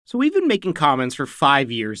So we've been making Commons for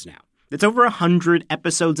 5 years now. It's over 100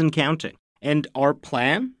 episodes and counting. And our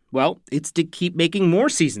plan? Well, it's to keep making more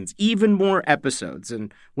seasons, even more episodes.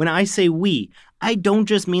 And when I say we, I don't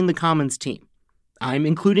just mean the Commons team. I'm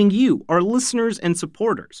including you, our listeners and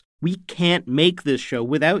supporters. We can't make this show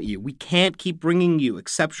without you. We can't keep bringing you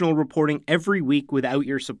exceptional reporting every week without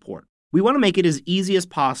your support. We want to make it as easy as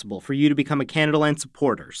possible for you to become a Canadaland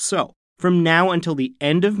supporter. So, from now until the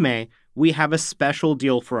end of May, we have a special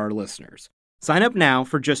deal for our listeners. Sign up now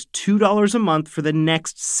for just $2 a month for the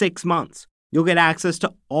next 6 months. You'll get access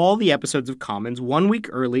to all the episodes of Commons 1 week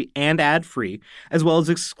early and ad-free, as well as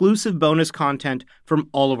exclusive bonus content from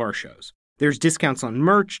all of our shows. There's discounts on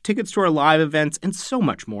merch, tickets to our live events, and so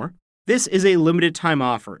much more. This is a limited time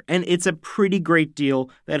offer, and it's a pretty great deal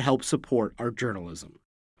that helps support our journalism.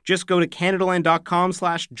 Just go to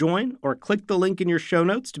Canadaland.com/join or click the link in your show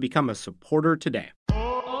notes to become a supporter today.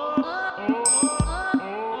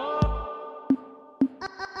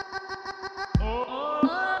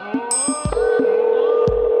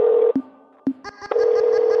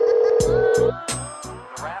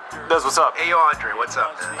 Des, what's up? Hey, yo, Andre, what's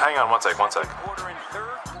up, man? Hang on, one sec. What's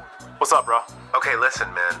up, bro? Okay, listen,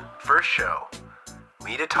 man. First show.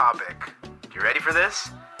 We need a topic. You ready for this?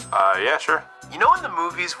 Yeah, sure. You know in the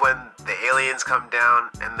movies when the aliens come down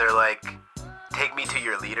and they're like, take me to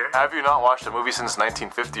your leader? Have you not watched a movie since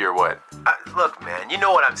 1950 or what? Look, man, you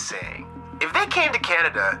know what I'm saying. If they came to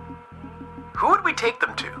Canada, who would we take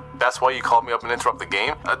them to? That's why you called me up and interrupt the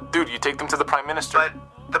game? Dude, you take them to the Prime Minister. But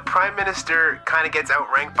the Prime Minister kind of gets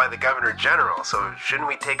outranked by the Governor General, so shouldn't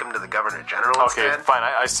we take him to the Governor General Okay, instead? fine,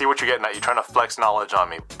 I see what you're getting at. You're trying to flex knowledge on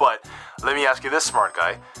me. But let me ask you this, smart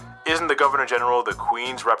guy. Isn't the Governor General the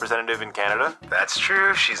Queen's representative in Canada? That's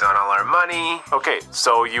true. She's on all our money. Okay,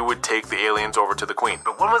 so you would take the aliens over to the Queen.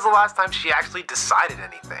 But when was the last time she actually decided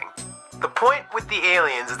anything? The point with the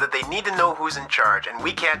aliens is that they need to know who's in charge, and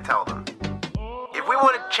we can't tell them. If we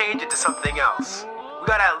want to change it to something else, we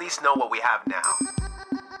gotta at least know what we have now.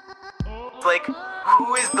 It's like,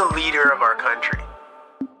 who is the leader of our country?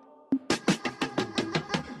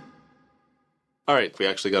 All right, we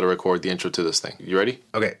actually got to record the intro to this thing. You ready?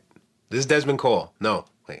 Okay, this is Desmond Cole. No,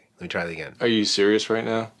 wait, let me try that again. Are you serious right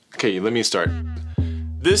now? Okay, let me start.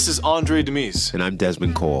 This is Andre Demise. And I'm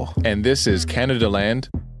Desmond Cole. And this is Canadaland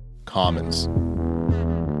Commons.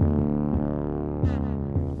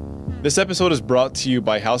 This episode is brought to you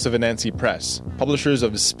by House of Anansi Press, publishers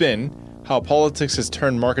of Spin, How Politics Has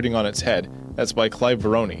Turned Marketing on Its Head. That's by Clive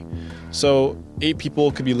Veroni. So 8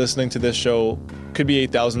 people could be listening to this show, could be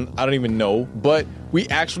 8,000, I don't even know, but we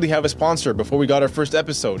actually have a sponsor before we got our first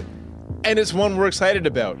episode. And it's one we're excited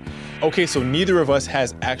about. Okay, so neither of us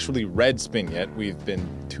has actually read Spin yet. We've been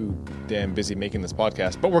too damn busy making this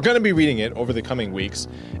podcast, but we're going to be reading it over the coming weeks,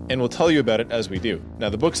 and we'll tell you about it as we do. Now,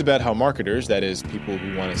 the book's about how marketers, that is, people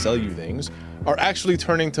who want to sell you things, are actually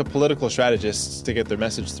turning to political strategists to get their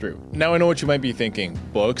message through. Now, I know what you might be thinking.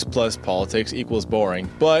 Books plus politics equals boring,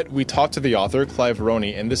 but we talked to the author, Clive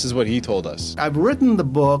Veroni, and this is what he told us. I've written the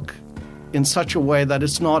book in such a way that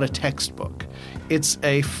it's not a textbook. It's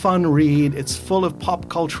a fun read. It's full of pop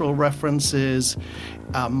cultural references.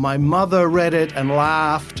 My mother read it and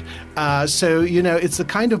laughed. So, it's the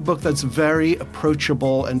kind of book that's very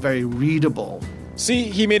approachable and very readable. See,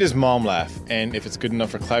 he made his mom laugh, and if it's good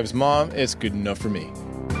enough for Clive's mom, it's good enough for me.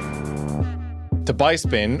 To buy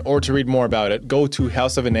Spin, or to read more about it, go to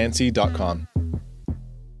houseofanansi.com.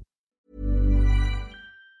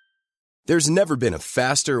 There's never been a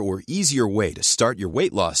faster or easier way to start your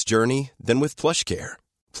weight loss journey than with PlushCare.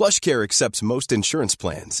 PlushCare accepts most insurance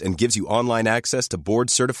plans and gives you online access to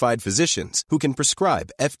board-certified physicians who can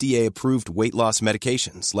prescribe FDA-approved weight loss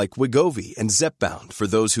medications like Wegovy and Zepbound for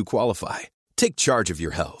those who qualify. Take charge of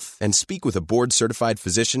your health and speak with a board-certified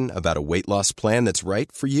physician about a weight loss plan that's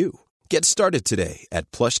right for you. Get started today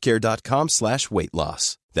at plushcare.com/weight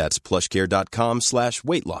loss. That's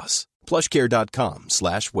plushcare.com/weight loss.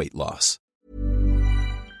 plushcare.com/weight loss.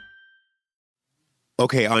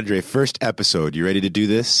 Okay, Andre, first episode. You ready to do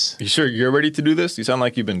this? You sure you're ready to do this? You sound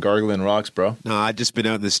like you've been gargling rocks, bro. No, I've just been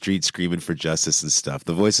out in the street screaming for justice and stuff.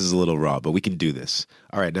 The voice is a little raw, but we can do this.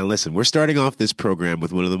 All right, now listen, we're starting off this program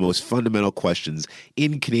with one of the most fundamental questions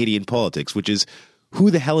in Canadian politics, which is, who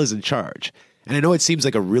the hell is in charge? And I know it seems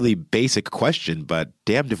like a really basic question, but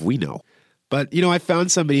damned if we know. But, I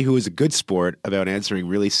found somebody who is a good sport about answering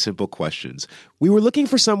really simple questions. We were looking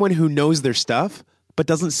for someone who knows their stuff, but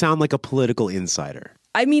doesn't sound like a political insider.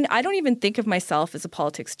 I mean, I don't even think of myself as a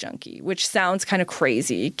politics junkie, which sounds kind of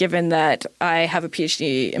crazy given that I have a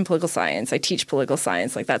PhD in political science. I teach political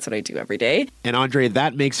science. Like, that's what I do every day. And Andre,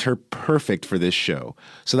 that makes her perfect for this show.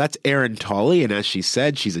 So that's Erin Tolley, and as she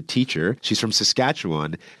said, she's a teacher. She's from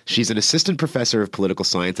Saskatchewan. She's an assistant professor of political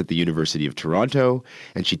science at the University of Toronto,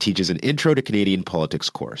 and she teaches an Intro to Canadian Politics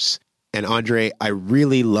course. And Andre, I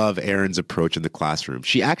really love Erin's approach in the classroom.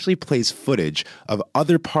 She actually plays footage of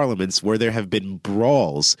other parliaments where there have been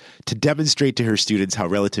brawls to demonstrate to her students how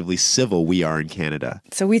relatively civil we are in Canada.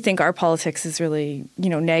 So we think our politics is really,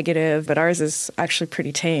 negative, but ours is actually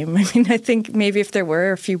pretty tame. I mean, I think maybe if there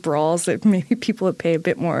were a few brawls, that maybe people would pay a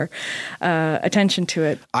bit more attention to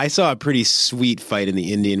it. I saw a pretty sweet fight in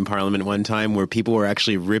the Indian parliament one time where people were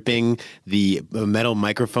actually ripping the metal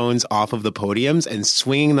microphones off of the podiums and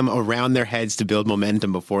swinging them around their heads to build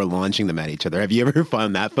momentum before launching them at each other. Have you ever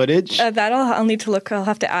found that footage? I'll need to look. I'll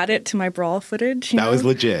have to add it to my brawl footage. That was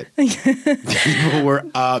legit. People were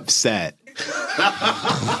upset.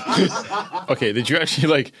 Okay, did you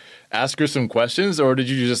actually ask her some questions, or did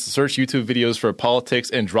you just search YouTube videos for politics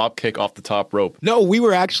and drop kick off the top rope? No, we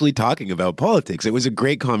were actually talking about politics. It was a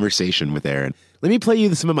great conversation with Erin. Let me play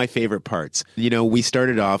you some of my favorite parts. We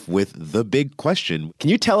started off with the big question. Can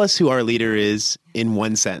you tell us who our leader is in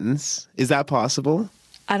one sentence? Is that possible?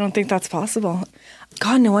 I don't think that's possible.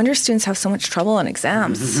 God, no wonder students have so much trouble on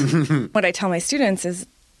exams. What I tell my students is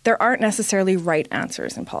there aren't necessarily right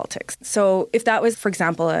answers in politics. So if that was, for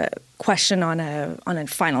example, a question on a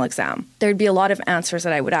final exam, there'd be a lot of answers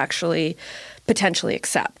that I would actually potentially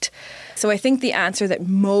accept. So I think the answer that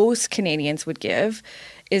most Canadians would give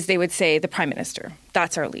is they would say the Prime Minister.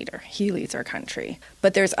 That's our leader. He leads our country.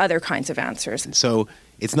 But there's other kinds of answers. So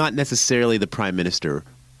it's not necessarily the Prime Minister.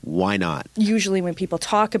 Why not? Usually when people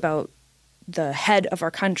talk about the head of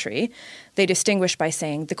our country, they distinguish by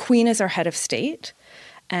saying the Queen is our head of state,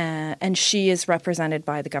 and she is represented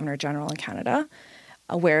by the Governor-General in Canada,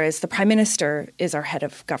 whereas the Prime Minister is our head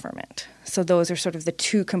of government. So those are sort of the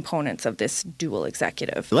two components of this dual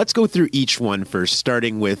executive. Let's go through each one first,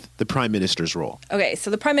 starting with the Prime Minister's role. Okay, so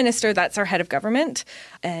the Prime Minister, that's our head of government,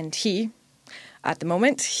 and at the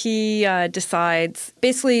moment, he decides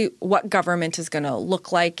basically what government is going to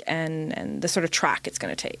look like and the sort of track it's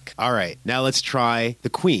going to take. All right, now let's try the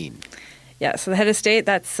Queen. Yeah, so the head of state,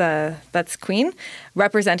 that's Queen,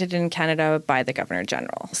 represented in Canada by the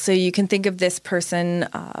Governor-General. So you can think of this person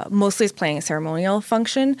mostly as playing a ceremonial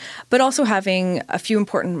function, but also having a few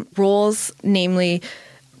important roles, namely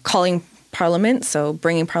calling Parliament, so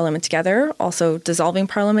bringing Parliament together, also dissolving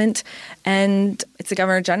Parliament, and it's the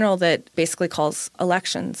Governor-General that basically calls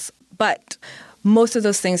elections. But most of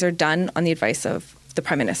those things are done on the advice of the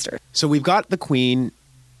Prime Minister. So we've got the Queen,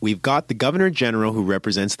 we've got the Governor-General who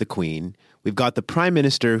represents the Queen, we've got the Prime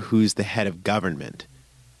Minister who's the head of government.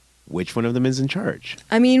 Which one of them is in charge?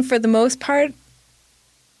 I mean, for the most part,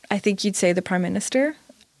 I think you'd say the Prime Minister.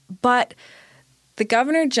 But the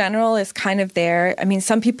Governor-General is kind of there. I mean,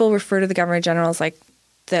 some people refer to the Governor-General as like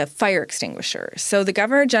the fire extinguisher. So the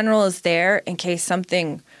Governor-General is there in case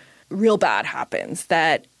something real bad happens,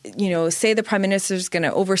 that, say the Prime Minister is going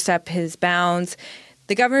to overstep his bounds.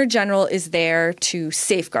 The Governor-General is there to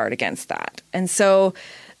safeguard against that. And so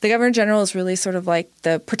the Governor-General is really sort of like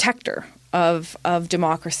the protector of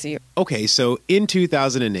democracy. Okay, so in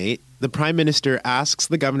 2008, the Prime Minister asks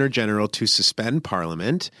the Governor-General to suspend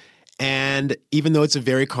Parliament. And even though it's a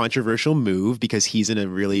very controversial move because he's in a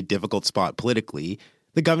really difficult spot politically,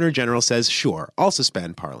 the Governor-General says, sure, I'll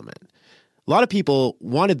suspend Parliament. A lot of people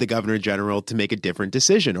wanted the Governor-General to make a different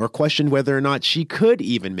decision or questioned whether or not she could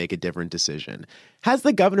even make a different decision. Has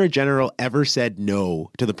the Governor-General ever said no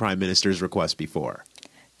to the Prime Minister's request before?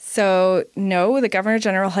 So, no, the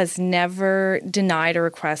Governor-General has never denied a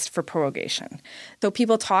request for prorogation. So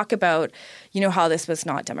people talk about, how this was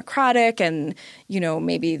not democratic and,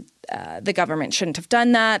 maybe the government shouldn't have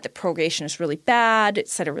done that. The prorogation is really bad. It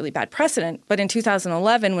set a really bad precedent. But in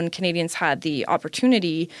 2011, when Canadians had the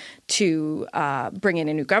opportunity to bring in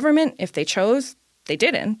a new government, if they chose, they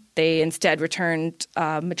didn't. They instead returned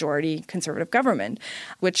a majority Conservative government,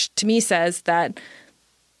 which to me says that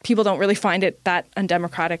people don't really find it that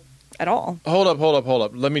undemocratic at all. Hold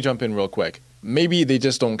up. Let me jump in real quick. Maybe they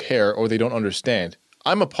just don't care or they don't understand.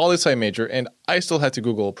 I'm a poli-sci major, and I still had to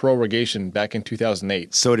Google prorogation back in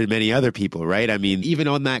 2008. So did many other people, right? I mean, even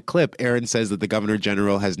on that clip, Erin says that the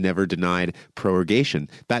Governor-General has never denied prorogation.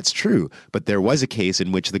 That's true, but there was a case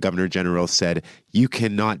in which the Governor-General said, you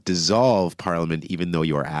cannot dissolve Parliament even though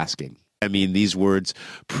you're asking. I mean, these words,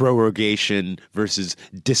 prorogation versus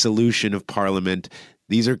dissolution of Parliament,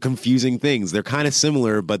 These are confusing things. They're kind of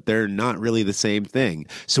similar, but they're not really the same thing.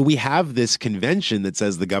 So we have this convention that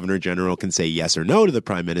says the governor general can say yes or no to the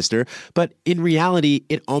prime minister, but in reality,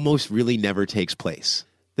 it almost really never takes place.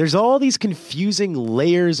 There's all these confusing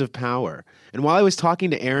layers of power. And while I was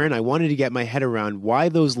talking to Aaron, I wanted to get my head around why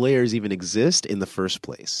those layers even exist in the first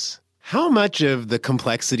place. How much of the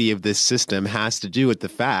complexity of this system has to do with the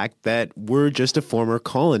fact that we're just a former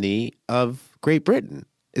colony of Great Britain?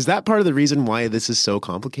 Is that part of the reason why this is so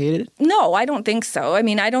complicated? No, I don't think so. I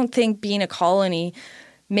mean, I don't think being a colony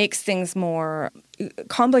makes things more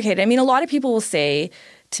complicated. I mean, a lot of people will say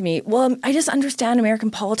to me, well, I just understand American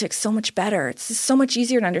politics so much better. It's just so much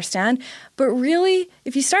easier to understand. But really,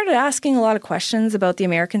 if you started asking a lot of questions about the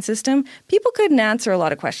American system, people couldn't answer a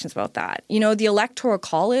lot of questions about that. You know, the Electoral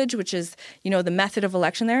College, which is, you know, the method of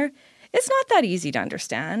election there, it's not that easy to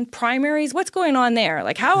understand. Primaries, what's going on there?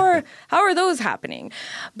 Like, how are those happening?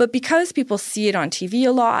 But because people see it on TV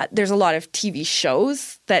a lot, there's a lot of TV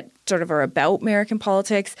shows that sort of are about American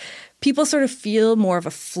politics. People sort of feel more of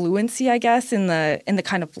a fluency, I guess, in the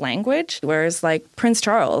kind of language. Whereas, like, Prince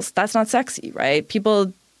Charles, that's not sexy, right?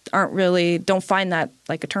 People don't find that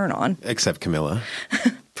like a turn on. Except Camilla.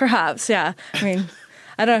 Perhaps, yeah. I mean,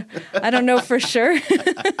 I don't know for sure.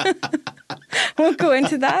 Won't go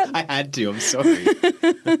into that. I had to. I'm sorry.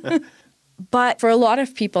 But for a lot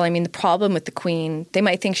of people, I mean, the problem with the Queen, they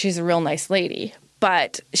might think she's a real nice lady,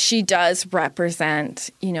 but she does represent,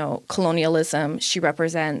 you know, colonialism. She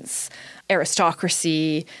represents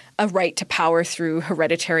aristocracy, a right to power through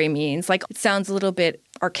hereditary means. Like, it sounds a little bit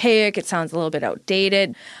archaic. It sounds a little bit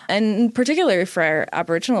outdated. And particularly for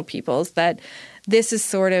Aboriginal peoples, that this is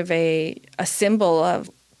sort of a symbol of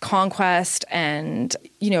conquest and,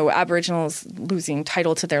 you know, Aboriginals losing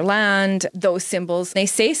title to their land. Those symbols, they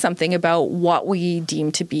say something about what we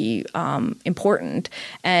deem to be important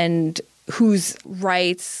and whose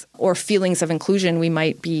rights or feelings of inclusion we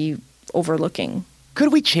might be overlooking.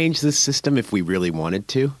 Could we change this system if we really wanted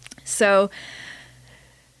to? So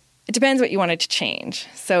it depends what you wanted to change.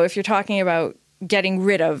 So if you're talking about getting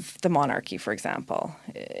rid of the monarchy, for example,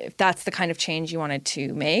 if that's the kind of change you wanted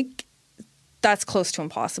to make, that's close to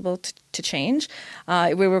impossible to change.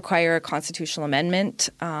 It would require a constitutional amendment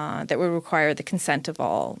that would require the consent of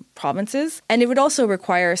all provinces. And it would also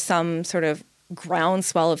require some sort of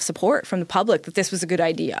groundswell of support from the public that this was a good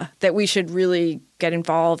idea, that we should really get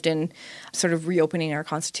involved in sort of reopening our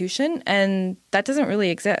constitution. And that doesn't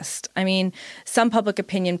really exist. I mean, some public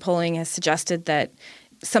opinion polling has suggested that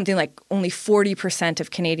something like only 40%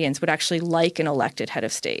 of Canadians would actually like an elected head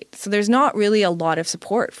of state. So there's not really a lot of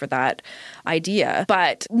support for that idea.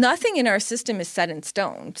 But nothing in our system is set in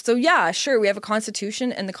stone. So yeah, sure, we have a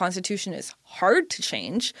constitution and the constitution is hard to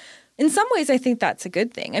change. In some ways, I think that's a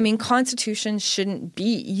good thing. I mean, constitutions shouldn't be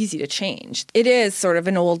easy to change. It is sort of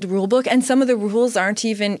an old rule book, and some of the rules aren't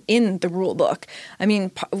even in the rule book. I mean,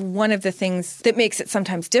 one of the things that makes it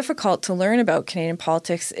sometimes difficult to learn about Canadian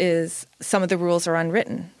politics is some of the rules are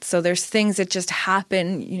unwritten. So there's things that just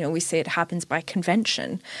happen, you know, we say it happens by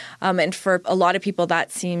convention. And for a lot of people,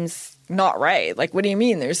 that seems not right. Like, what do you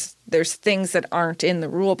mean? There's things that aren't in the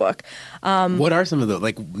rule book. What are some of the,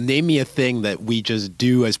 like, name me a thing that we just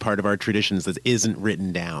do as part of our traditions that isn't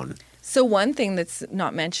written down? So one thing that's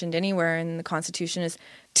not mentioned anywhere in the Constitution is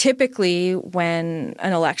typically when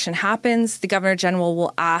an election happens, the Governor General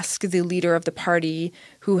will ask the leader of the party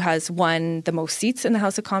who has won the most seats in the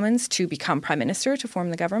House of Commons to become Prime Minister to form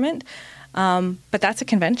the government. But that's a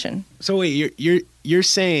convention. So wait, you're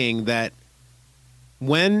saying that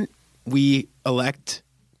when we elect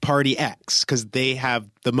Party X, because they have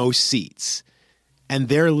the most seats, and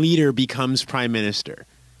their leader becomes Prime Minister,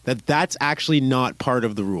 that's actually not part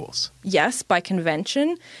of the rules? Yes, by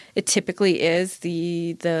convention, it typically is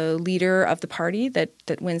the leader of the party that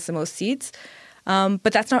wins the most seats.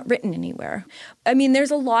 But that's not written anywhere. I mean, there's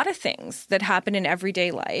a lot of things that happen in everyday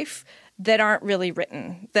life that aren't really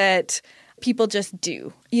written, that people just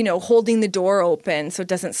do. You know, holding the door open so it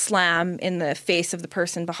doesn't slam in the face of the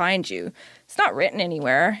person behind you. It's not written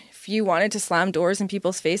anywhere. If you wanted to slam doors in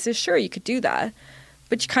people's faces, sure, you could do that.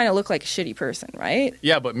 But you kind of look like a shitty person, right?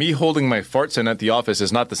 Yeah, but me holding my farts in at the office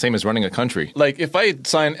is not the same as running a country. Like, if I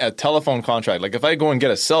sign a telephone contract, like if I go and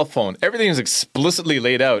get a cell phone, everything is explicitly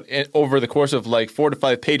laid out over the course of like 4 to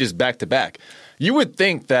 5 pages back to back. You would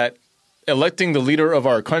think that electing the leader of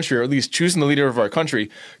our country, or at least choosing the leader of our country,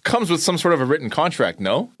 comes with some sort of a written contract,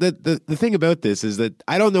 no? The thing about this is that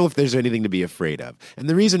I don't know if there's anything to be afraid of. And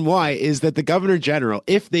the reason why is that the Governor General,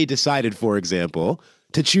 if they decided, for example,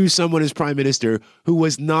 to choose someone as Prime Minister who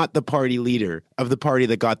was not the party leader of the party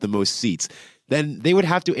that got the most seats, then they would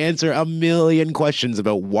have to answer a million questions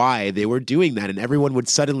about why they were doing that. And everyone would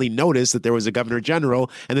suddenly notice that there was a governor general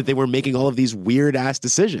and that they were making all of these weird ass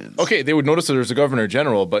decisions. Okay, they would notice that there's a governor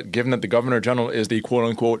general, but given that the governor general is the quote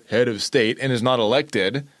unquote head of state and is not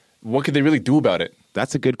elected, what could they really do about it?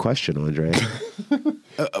 That's a good question, Andre.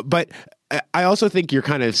 But I also think you're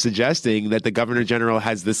kind of suggesting that the governor general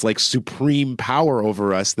has this like supreme power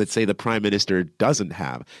over us that, say, the prime minister doesn't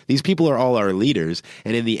have. These people are all our leaders.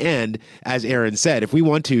 And in the end, as Aaron said, if we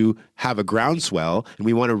want to have a groundswell and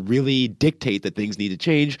we want to really dictate that things need to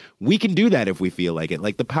change, we can do that if we feel like it.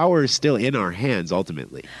 Like, the power is still in our hands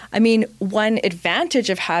ultimately. I mean, one advantage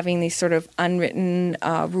of having these sort of unwritten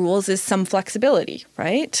rules is some flexibility,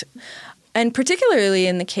 right? And particularly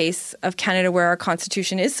in the case of Canada, where our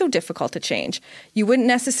constitution is so difficult to change, you wouldn't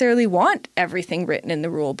necessarily want everything written in the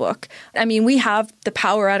rule book. I mean, we have the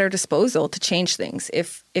power at our disposal to change things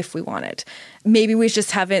if we want it. Maybe we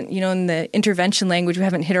just haven't, in the intervention language, we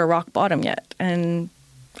haven't hit our rock bottom yet. And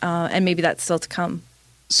maybe that's still to come.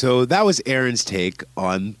 So that was Aaron's take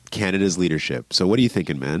on Canada's leadership. So what are you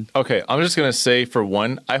thinking, man? Okay, I'm just going to say, for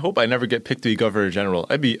one, I hope I never get picked to be governor general.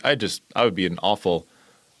 I would be an awful,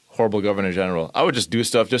 horrible governor general. I would just do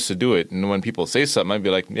stuff just to do it. And when people say something, I'd be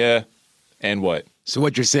like, yeah, and what? So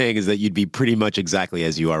what you're saying is that you'd be pretty much exactly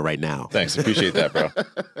as you are right now. Thanks. Appreciate that, bro.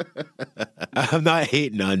 I'm not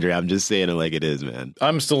hating, Andre. I'm just saying it like it is, man.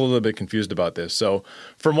 I'm still a little bit confused about this. So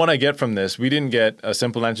from what I get from this, we didn't get a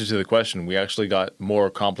simple answer to the question. We actually got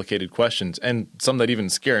more complicated questions, and some that even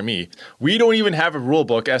scare me. We don't even have a rule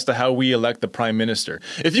book as to how we elect the prime minister.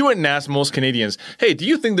 If you went and asked most Canadians, hey, do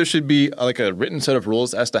you think there should be like a written set of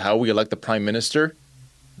rules as to how we elect the prime minister?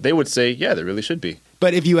 They would say, yeah, there really should be.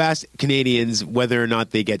 But if you ask Canadians whether or not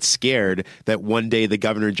they get scared that one day the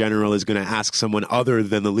governor general is going to ask someone other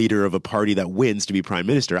than the leader of a party that wins to be prime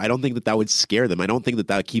minister, I don't think that would scare them. I don't think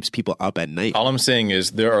that keeps people up at night. All I'm saying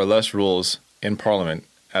is there are less rules in Parliament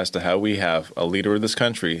as to how we have a leader of this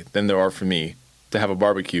country than there are for me to have a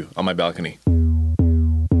barbecue on my balcony.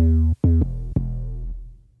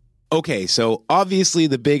 Okay, so obviously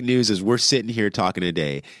the big news as we're sitting here talking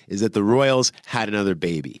today is that the Royals had another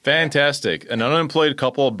baby. Fantastic. An unemployed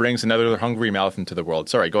couple brings another hungry mouth into the world.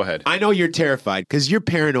 Sorry, go ahead. I know you're terrified because you're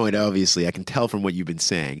paranoid, obviously. I can tell from what you've been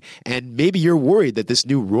saying. And maybe you're worried that this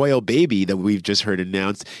new royal baby that we've just heard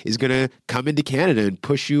announced is going to come into Canada and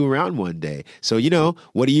push you around one day. So,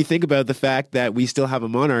 what do you think about the fact that we still have a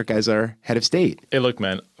monarch as our head of state? Hey, look,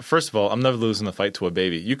 man, first of all, I'm never losing the fight to a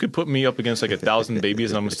baby. You could put me up against like 1,000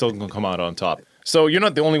 babies and I'm still going to come out on top. So you're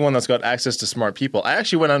not the only one that's got access to smart people. I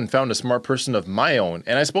actually went out and found a smart person of my own,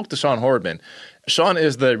 and I spoke to Sean Horban. Sean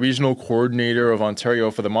is the regional coordinator of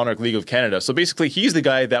Ontario for the Monarch League of Canada. So basically, he's the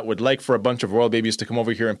guy that would like for a bunch of royal babies to come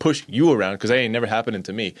over here and push you around, because that ain't never happening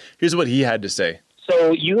to me. Here's what he had to say.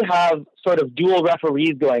 So you have sort of dual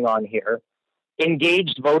referees going on here.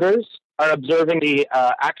 Engaged voters are observing the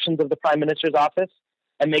actions of the Prime Minister's office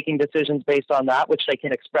and making decisions based on that, which they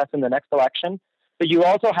can express in the next election. But you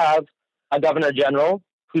also have a Governor General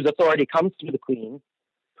whose authority comes through the Queen,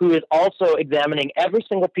 who is also examining every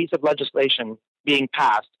single piece of legislation being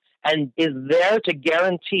passed and is there to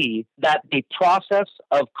guarantee that the process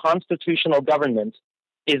of constitutional government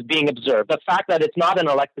is being observed. The fact that it's not an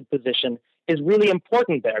elected position is really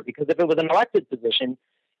important there, because if it was an elected position,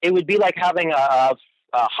 it would be like having a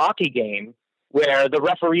hockey game where the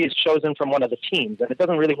referee is chosen from one of the teams, and it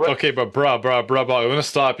doesn't really work. Okay, but bro, I'm going to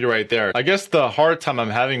stop you right there. I guess the hard time I'm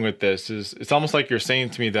having with this is it's almost like you're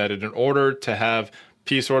saying to me that in order to have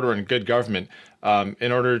peace, order, and good government,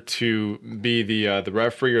 in order to be the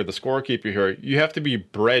referee or the scorekeeper here, you have to be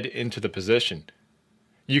bred into the position.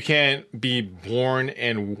 You can't be born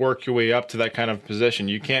and work your way up to that kind of position.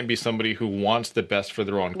 You can't be somebody who wants the best for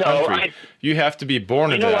their own country. You have to be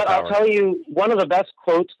born into that power. I'll tell you, one of the best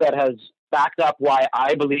quotes that has backed up why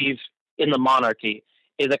I believe in the monarchy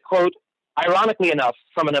is a quote, ironically enough,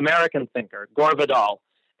 from an American thinker, Gore Vidal.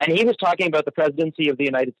 And he was talking about the presidency of the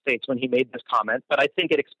United States when he made this comment, but I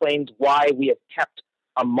think it explains why we have kept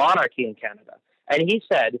a monarchy in Canada. And he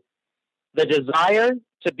said, the desire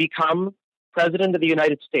to become president of the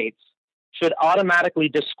United States should automatically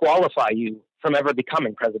disqualify you from ever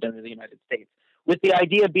becoming president of the United States, with the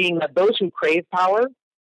idea being that those who crave power,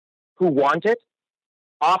 who want it,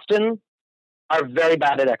 often are very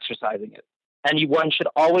bad at exercising it. And one should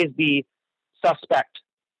always be suspect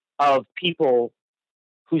of people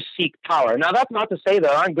who seek power. Now, that's not to say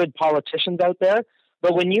there aren't good politicians out there,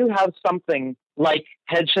 but when you have something like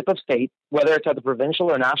headship of state, whether it's at the provincial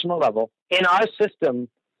or national level, in our system,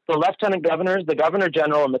 the lieutenant governors, the governor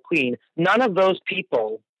general, and the Queen, none of those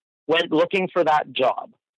people went looking for that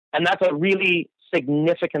job. And that's a really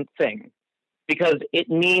significant thing, because it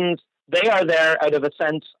means they are there out of a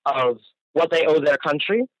sense of what they owe their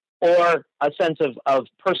country or a sense of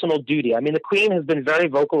personal duty. I mean, the Queen has been very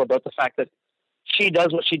vocal about the fact that she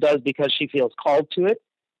does what she does because she feels called to it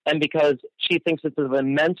and because she thinks it's of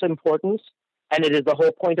immense importance, and it is the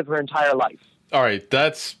whole point of her entire life. All right,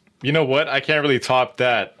 that's, you know what? I can't really top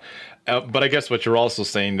that. But I guess what you're also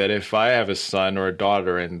saying, that if I have a son or a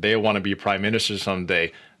daughter and they want to be prime minister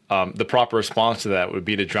someday, the proper response to that would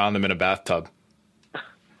be to drown them in a bathtub.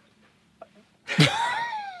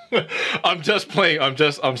 I'm just playing. I'm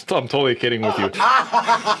totally kidding with you.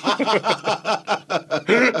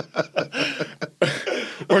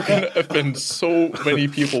 We're going to offend so many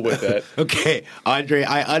people with that. Okay, Andre,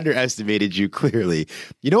 I underestimated you clearly.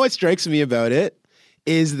 You know what strikes me about it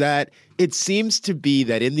is that it seems to be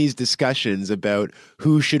that in these discussions about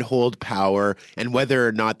who should hold power and whether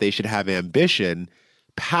or not they should have ambition,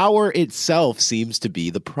 power itself seems to be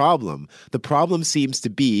the problem. The problem seems to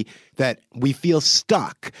be that we feel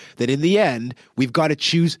stuck, that in the end, we've got to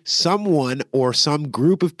choose someone or some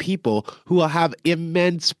group of people who will have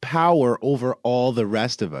immense power over all the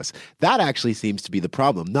rest of us. That actually seems to be the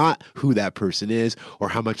problem, not who that person is or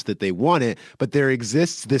how much that they want it, but there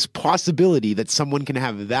exists this possibility that someone can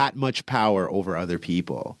have that much power over other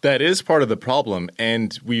people. That is part of the problem,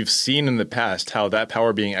 and we've seen in the past how that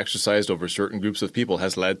power being exercised over certain groups of people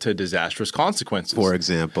has led to disastrous consequences. For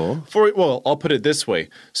example? Well, I'll put it this way.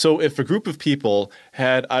 So if a group of people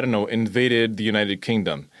had, invaded the United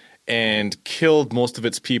Kingdom and killed most of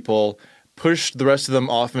its people, pushed the rest of them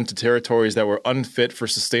off into territories that were unfit for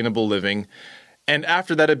sustainable living, and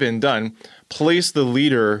after that had been done, placed the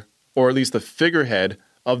leader, or at least the figurehead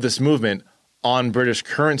of this movement, on British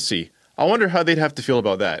currency, I wonder how they'd have to feel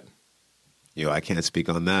about that. I can't speak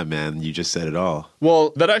on that, man. You just said it all.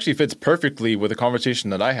 Well, that actually fits perfectly with a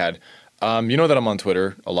conversation that I had. You know that I'm on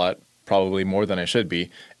Twitter a lot, probably more than I should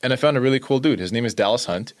be, and I found a really cool dude. His name is Dallas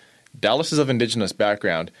Hunt. Dallas is of Indigenous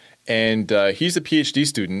background, and he's a PhD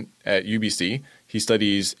student at UBC. He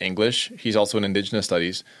studies English. He's also in Indigenous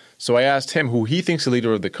studies. So I asked him who he thinks the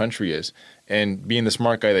leader of the country is, and being the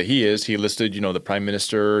smart guy that he is, he listed, the Prime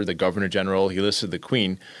Minister, the Governor General, he listed the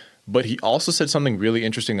Queen, but he also said something really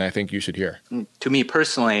interesting that I think you should hear. To me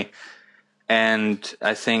personally, and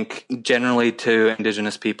I think generally to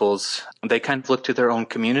Indigenous peoples, they kind of look to their own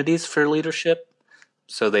communities for leadership.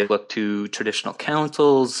 So they look to traditional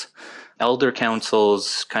councils, elder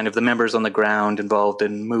councils, kind of the members on the ground involved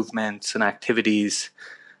in movements and activities.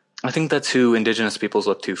 I think that's who Indigenous peoples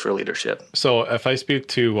look to for leadership. So if I speak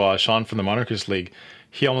to Sean from the Monarchist League,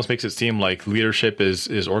 he almost makes it seem like leadership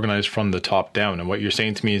is organized from the top down. And what you're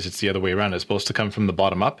saying to me is it's the other way around. It's supposed to come from the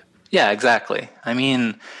bottom up? Yeah, exactly. I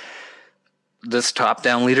mean, this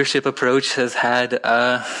top-down leadership approach has had,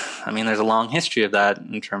 there's a long history of that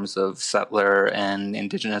in terms of settler and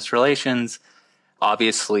Indigenous relations.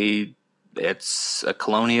 Obviously, it's a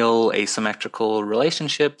colonial, asymmetrical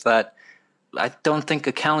relationship that I don't think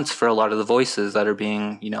accounts for a lot of the voices that are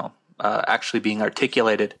being, actually being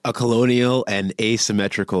articulated. A colonial and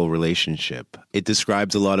asymmetrical relationship. It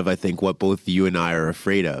describes a lot of, I think, what both you and I are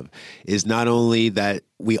afraid of, is not only that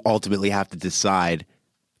we ultimately have to decide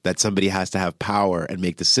that somebody has to have power and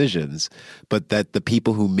make decisions, but that the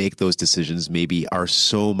people who make those decisions maybe are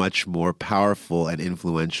so much more powerful and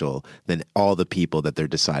influential than all the people that they're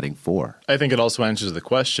deciding for. I think it also answers the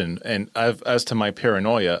question. And as to my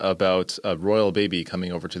paranoia about a royal baby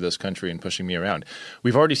coming over to this country and pushing me around,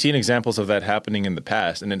 we've already seen examples of that happening in the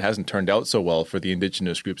past, and it hasn't turned out so well for the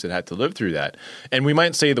Indigenous groups that had to live through that. And we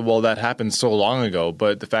might say that, well, that happened so long ago,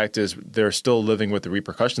 but the fact is they're still living with the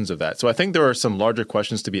repercussions of that. So I think there are some larger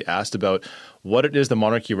questions to be asked about what it is the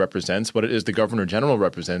monarchy represents, what it is the Governor General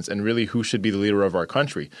represents, and really who should be the leader of our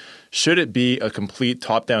country. Should it be a complete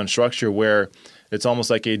top-down structure where it's almost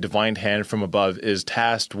like a divine hand from above is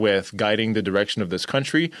tasked with guiding the direction of this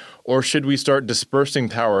country, or should we start dispersing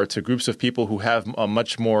power to groups of people who have a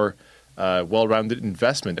much more well-rounded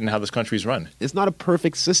investment in how this country is run? It's not a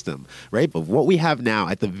perfect system, right? But what we have now,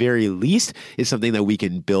 at the very least, is something that we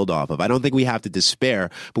can build off of. I don't think we have to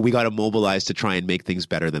despair, but we got to mobilize to try and make things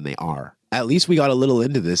better than they are. At least we got a little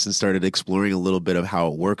into this and started exploring a little bit of how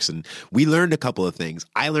it works. And we learned a couple of things.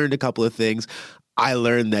 I learned a couple of things. I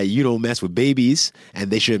learned that you don't mess with babies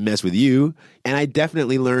and they shouldn't mess with you. And I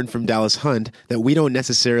definitely learned from Dallas Hunt that we don't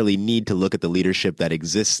necessarily need to look at the leadership that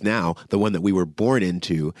exists now, the one that we were born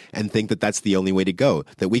into, and think that that's the only way to go,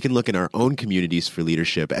 that we can look in our own communities for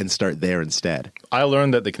leadership and start there instead. I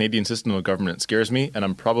learned that the Canadian system of government scares me, and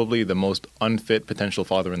I'm probably the most unfit potential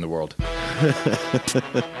father in the world.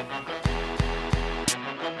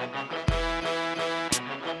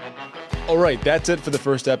 All right, that's it for the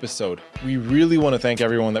first episode. We really want to thank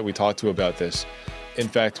everyone that we talked to about this. In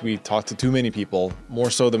fact, we talked to too many people, more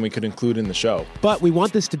so than we could include in the show. But we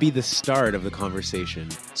want this to be the start of the conversation.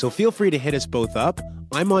 So feel free to hit us both up.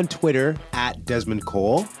 I'm on Twitter at Desmond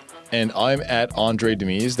Cole. And I'm at Andre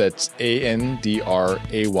Demise. That's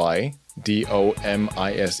ANDRAYDOMISE.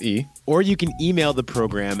 Or you can email the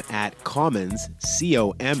program at commons,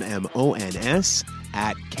 COMMONS,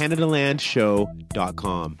 at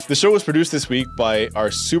CanadaLandShow.com. The show was produced this week by our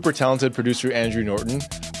super talented producer, Andrew Norton.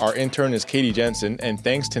 Our intern is Katie Jensen, and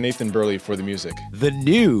thanks to Nathan Burley for the music. The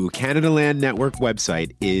new Canada Land Network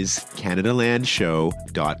website is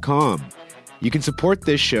CanadaLandShow.com. You can support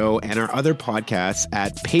this show and our other podcasts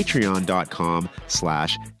at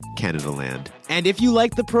patreon.com/CanadaLand. And if you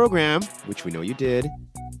like the program, which we know you did,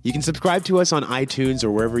 you can subscribe to us on iTunes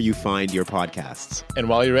or wherever you find your podcasts. And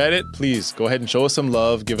while you're at it, please go ahead and show us some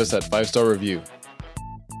love. Give us that 5-star review.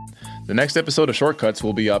 The next episode of Shortcuts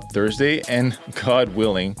will be up Thursday, and God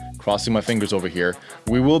willing, crossing my fingers over here,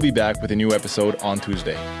 we will be back with a new episode on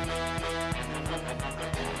Tuesday.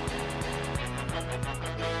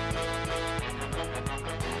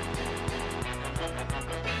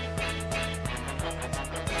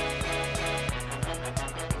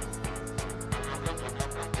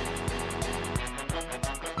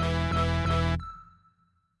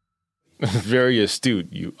 Very astute,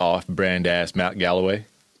 you off-brand ass Matt Galloway.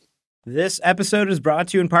 This episode is brought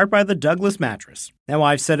to you in part by the Douglas Mattress. Now,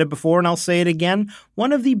 I've said it before and I'll say it again.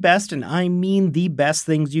 One of the best, and I mean the best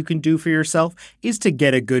things you can do for yourself is to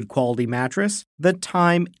get a good quality mattress. The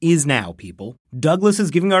time is now, people. Douglas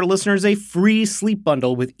is giving our listeners a free sleep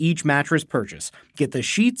bundle with each mattress purchase. Get the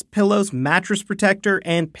sheets, pillows, mattress protector,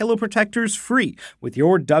 and pillow protectors free with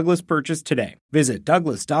your Douglas purchase today. Visit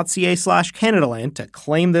douglas.ca/CanadaLand to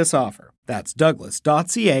claim this offer. That's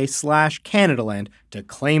douglas.ca/CanadaLand to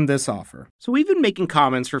claim this offer. So we've been making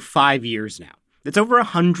comments for 5 years now. It's over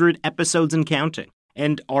 100 episodes and counting.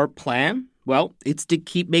 And our plan? Well, it's to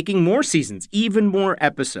keep making more seasons, even more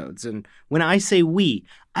episodes. And when I say we,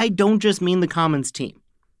 I don't just mean the Commons team.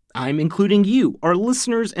 I'm including you, our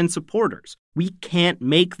listeners and supporters. We can't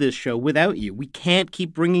make this show without you. We can't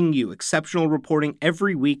keep bringing you exceptional reporting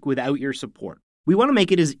every week without your support. We want to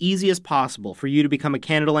make it as easy as possible for you to become a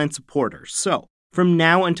Canada Land supporter. So, from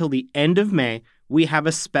now until the end of May, we have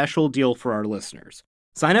a special deal for our listeners.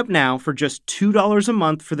 Sign up now for just $2 a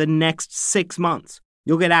month for the next 6 months.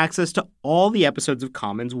 You'll get access to all the episodes of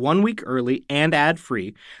Commons 1 week early and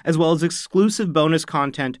ad-free, as well as exclusive bonus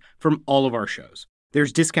content from all of our shows.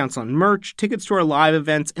 There's discounts on merch, tickets to our live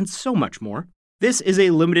events, and so much more. This is a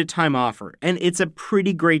limited time offer, and it's a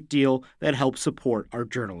pretty great deal that helps support our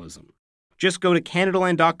journalism. Just go to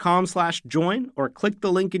CanadaLand.com/join or click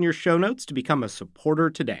the link in your show notes to become a supporter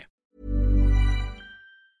today.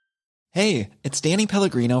 Hey, it's Danny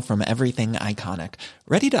Pellegrino from Everything Iconic.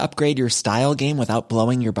 Ready to upgrade your style game without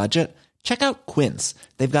blowing your budget? Check out Quince.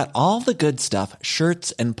 They've got all the good stuff,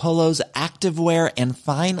 shirts and polos, activewear, and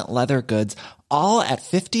fine leather goods, all at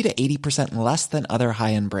 50 to 80% less than other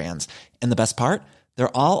high-end brands. And the best part?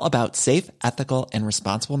 They're all about safe, ethical, and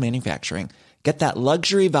responsible manufacturing. Get that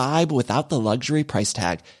luxury vibe without the luxury price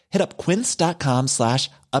tag. Hit up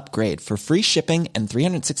quince.com/upgrade for free shipping and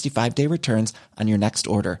 365-day returns on your next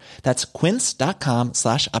order. That's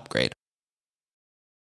quince.com/upgrade.